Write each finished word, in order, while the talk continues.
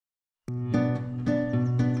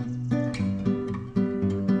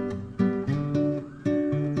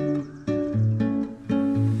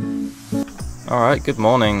Alright, good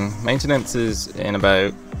morning. Maintenance is in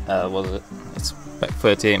about, it's about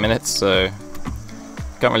 38 minutes, so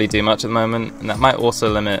can't really do much at the moment, and that might also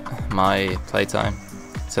limit my playtime.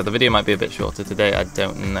 So the video might be a bit shorter today, I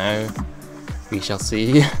don't know. We shall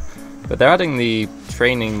see. But they're adding the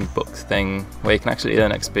training book thing where you can actually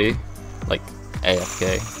earn XP, like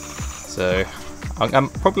AFK. So I'm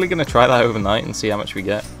probably going to try that overnight and see how much we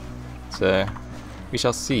get. So we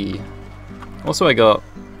shall see. Also I got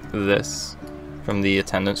this from the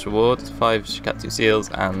attendance reward, 5 Shikatsu seals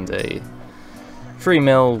and a 3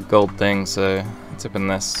 mil gold thing, so let's open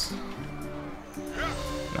this.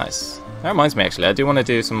 Nice. That reminds me actually, I do want to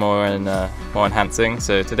do some more enhancing,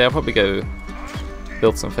 so today I'll probably go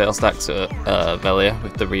build some fail stacks at Velia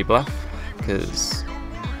with the Rebluff, because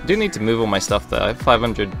I do need to move all my stuff there. I have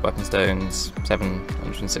 500 weapon stones,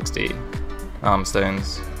 760 armor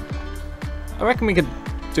stones. I reckon we could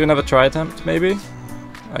do another try attempt, maybe?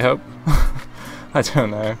 I hope. I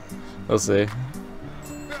don't know. We'll see.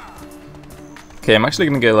 Okay, I'm actually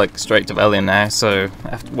going to go like straight to Velia now, so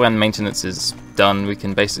when maintenance is done we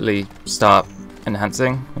can basically start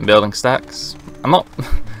enhancing and building stacks. I'm not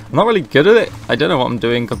really good at it. I don't know what I'm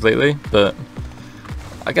doing completely, but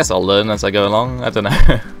I guess I'll learn as I go along. I don't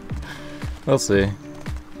know. We'll see.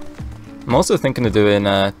 I'm also thinking of doing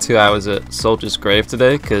 2 hours at Soldier's Grave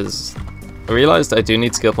today, because I realised I do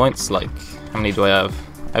need skill points. Like, how many do I have?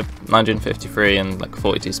 I have 953 and like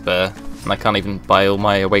 42 spare, and I can't even buy all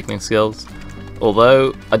my awakening skills.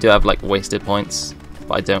 Although I do have like wasted points,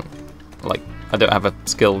 but I don't have a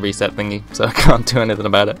skill reset thingy, so I can't do anything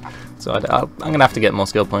about it. So I'm gonna have to get more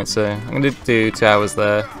skill points. So I'm gonna do 2 hours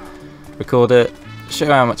there, record it, show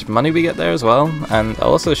how much money we get there as well, and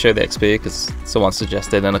I'll also show the XP because someone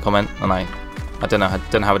suggested in a comment, and I don't know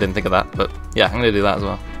how I didn't think of that, but yeah, I'm gonna do that as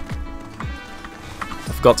well.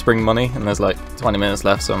 I forgot to bring money, and there's like 20 minutes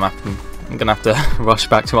left, so I'm gonna have to rush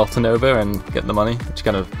back to Altanova and get the money, which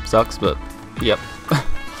kind of sucks, but yep.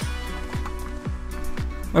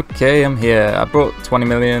 Okay, I'm here. I brought 20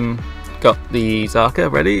 million, got the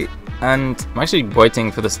Zarka ready, and I'm actually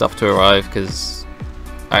waiting for the stuff to arrive because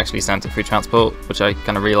I actually sent it through transport, which I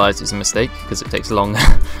kind of realised is a mistake because it takes longer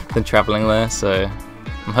than travelling there, so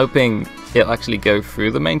I'm hoping it'll actually go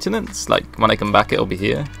through the maintenance, like when I come back it'll be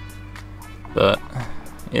here. But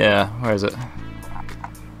yeah, where is it?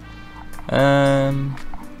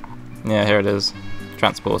 Yeah, here it is,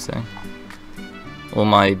 transporting all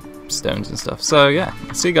my stones and stuff. So yeah,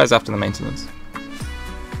 I'll see you guys after the maintenance.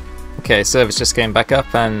 Okay, service just came back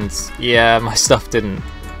up, and yeah, my stuff didn't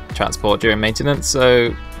transport during maintenance,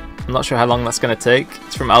 so I'm not sure how long that's going to take.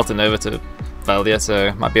 It's from Altanova to Velia, so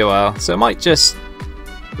it might be a while. So I might just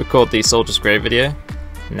record the Soldier's Grave video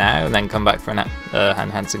now and then come back for an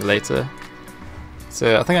enhancing later.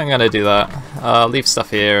 So I think I'm going to do that. I'll leave stuff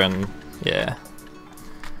here, and yeah.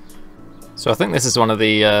 So I think this is one of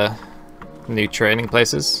the new training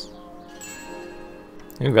places.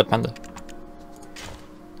 Ooh, Red Panda.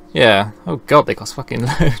 Yeah. Oh god, they cost fucking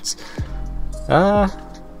loads.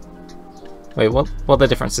 Wait, what are the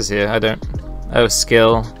differences here? I don't... Oh,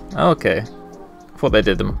 skill. Oh, okay. I thought they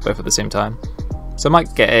did them both at the same time. So I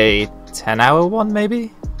might get a 10-hour one,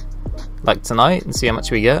 maybe? Like tonight, and see how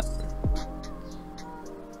much we get.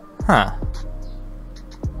 Huh.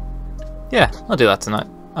 Yeah, I'll do that tonight.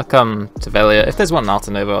 I'll come to Velia. If there's one in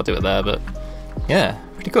Altanova, I'll do it there, but yeah,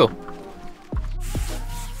 pretty cool.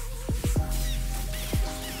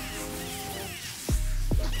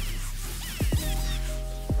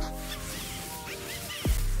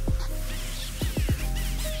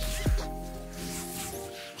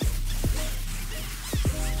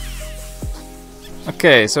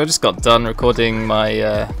 Okay, so I just got done recording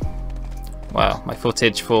my my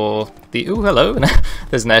footage for the... Ooh, hello!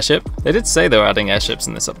 There's an airship. They did say they were adding airships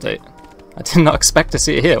in this update. I did not expect to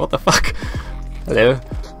see it here, what the fuck? Hello.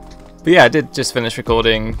 But yeah, I did just finish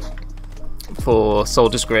recording for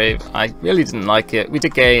Soldier's Grave. I really didn't like it. We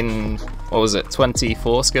did gain, what was it,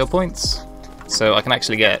 24 skill points? So I can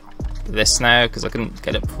actually get this now, because I couldn't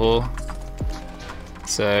get it before.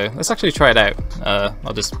 So let's actually try it out.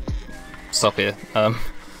 I'll just stop here.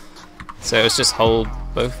 So it's just hold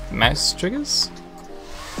both mouse triggers.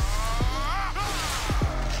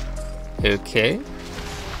 Okay.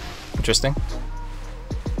 Interesting.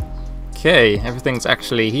 Okay, everything's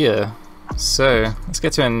actually here. So let's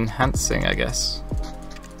get to enhancing, I guess.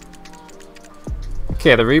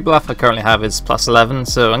 Okay, the rebluff I currently have is plus 11,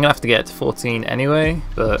 so I'm gonna have to get it to 14 anyway,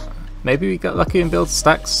 but maybe we got lucky and build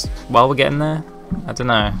stacks while we're getting there? I don't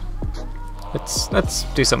know. Let's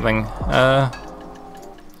do something.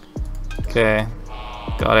 Okay.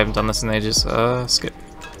 God, I haven't done this in ages. Skip.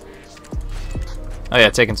 Oh yeah,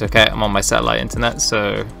 take into account I'm on my satellite internet,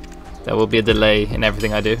 so there will be a delay in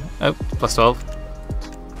everything I do. Oh, plus 12.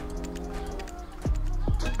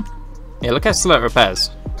 Yeah, look how slow it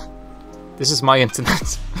repairs. This is my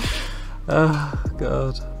internet. Oh,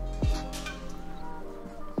 God.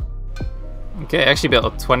 Okay, I actually built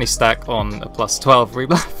a 20 stack on a plus 12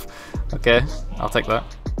 rebluff. Okay, I'll take that.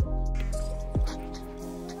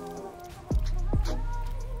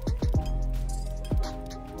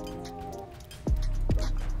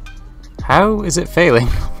 How is it failing?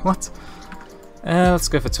 What? Let's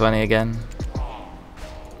go for 20 again.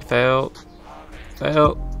 Fail.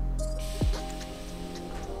 Fail.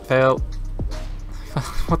 Fail.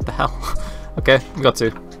 What the hell? Okay, we got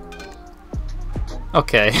 2.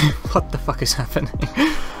 Okay, what the fuck is happening?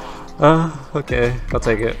 Okay, I'll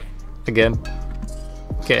take it. Again.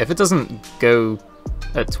 Okay, if it doesn't go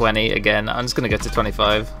at 20 again, I'm just gonna go to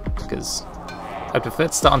 25, because I prefer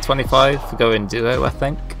to start on 25 for go in duo, I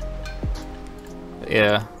think. But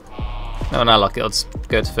yeah. No, not lucky, I'll just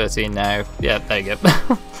go to 13 now. Yeah, there you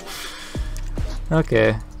go.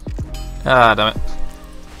 Okay. Ah, damn it.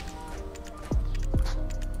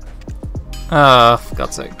 Ah, for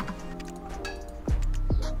God's sake.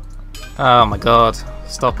 Oh my god,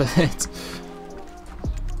 stop it.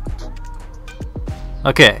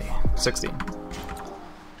 Okay, 16.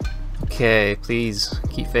 Okay, please,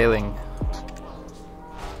 keep failing.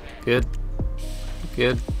 Good.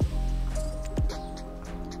 Good.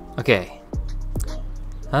 Okay.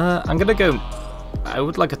 I'm gonna go... I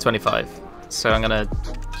would like a 25, so I'm gonna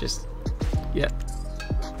just... Yeah.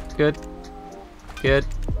 Good. Good.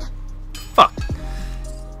 Fuck.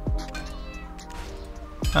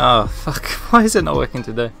 Oh, fuck. Why is it not working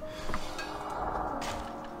today?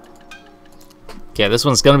 Okay, this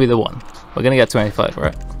one's gonna be the one. We're gonna get 25,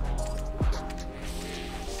 right?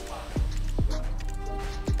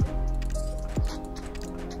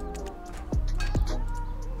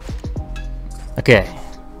 Okay,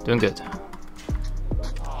 doing good.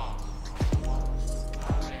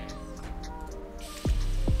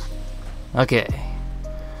 Okay,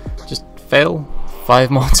 just fail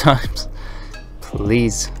 5 more times,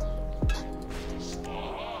 please.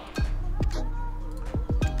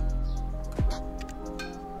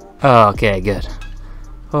 Oh, okay, good.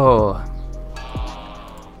 Oh.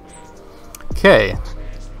 Okay.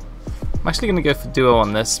 I'm actually going to go for duo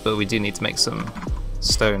on this, but we do need to make some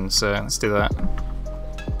stone, so let's do that.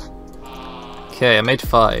 Okay, I made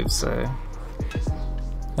 5, so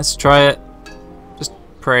let's try it. Just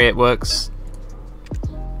pray it works.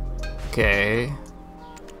 Okay.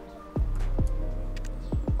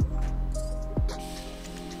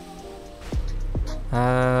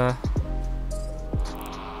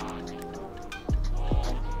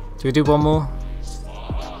 Do we do one more?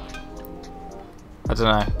 I don't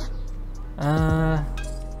know.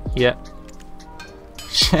 Yeah.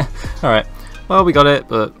 Alright. Well, we got it,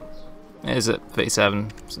 but it is at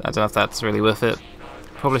 37. So I don't know if that's really worth it.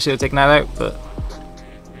 Probably should have taken that out, but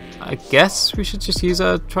I guess we should just use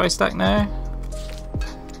our tri-stack now.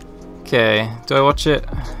 Okay, do I watch it?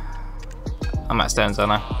 I'm at stones,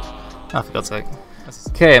 aren't I? Oh, for God's sake.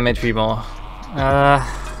 Okay, I made 3 more.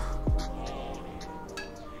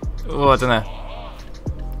 Oh, I don't know.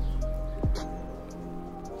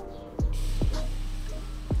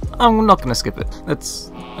 I'm not gonna skip it. It's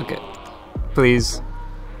okay. Please.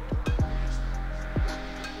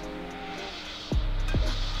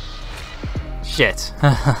 Shit.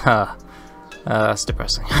 That's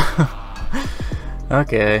depressing.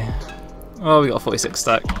 Okay. Well, we got a 46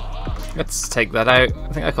 stack. Let's take that out.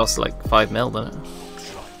 I think that costs like 5 mil, doesn't it?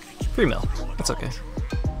 3 mil. That's okay.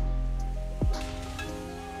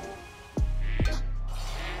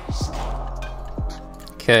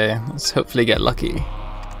 Okay, let's hopefully get lucky.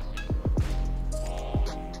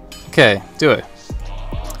 Okay, duo.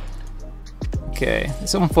 Okay,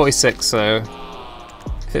 it's on 46, so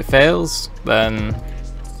if it fails, then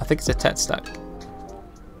I think it's a tet stack.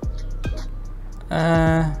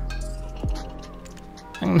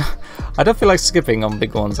 I don't feel like skipping on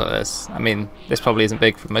big ones like this. I mean, this probably isn't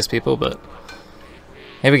big for most people, but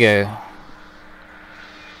here we go.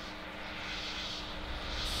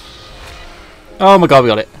 Oh my god, we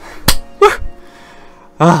got it. Woo!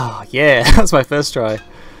 Oh, yeah, that's my first try.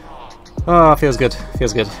 Oh, feels good,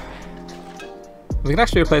 feels good. We can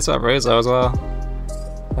actually replace that Rosa as well.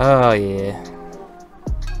 Oh, yeah.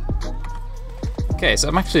 Okay, so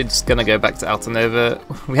I'm actually just gonna go back to Altanova.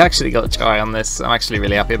 We actually got a try on this. I'm actually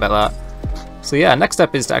really happy about that. So yeah, next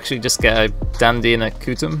step is to actually just get a Dandy and a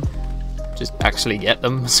Kutum. just actually get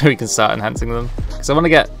them so we can start enhancing them. Because I want to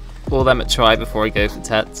get all them at try before I go for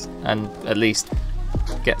Tet, and at least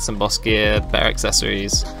get some boss gear, better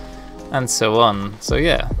accessories, and so on. So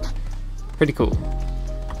yeah, pretty cool.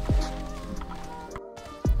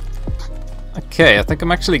 Okay, I think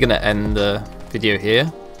I'm actually going to end the video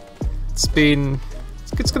here. It's going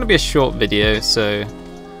to be a short video, so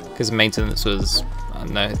because maintenance was, I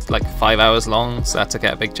don't know, it's like 5 hours long, so that took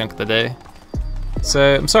out a big chunk of the day.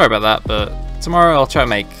 So I'm sorry about that, but tomorrow I'll try and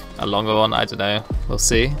make a longer one. I don't know, we'll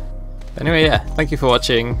see. Anyway, yeah, thank you for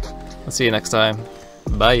watching. I'll see you next time.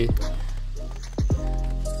 Bye.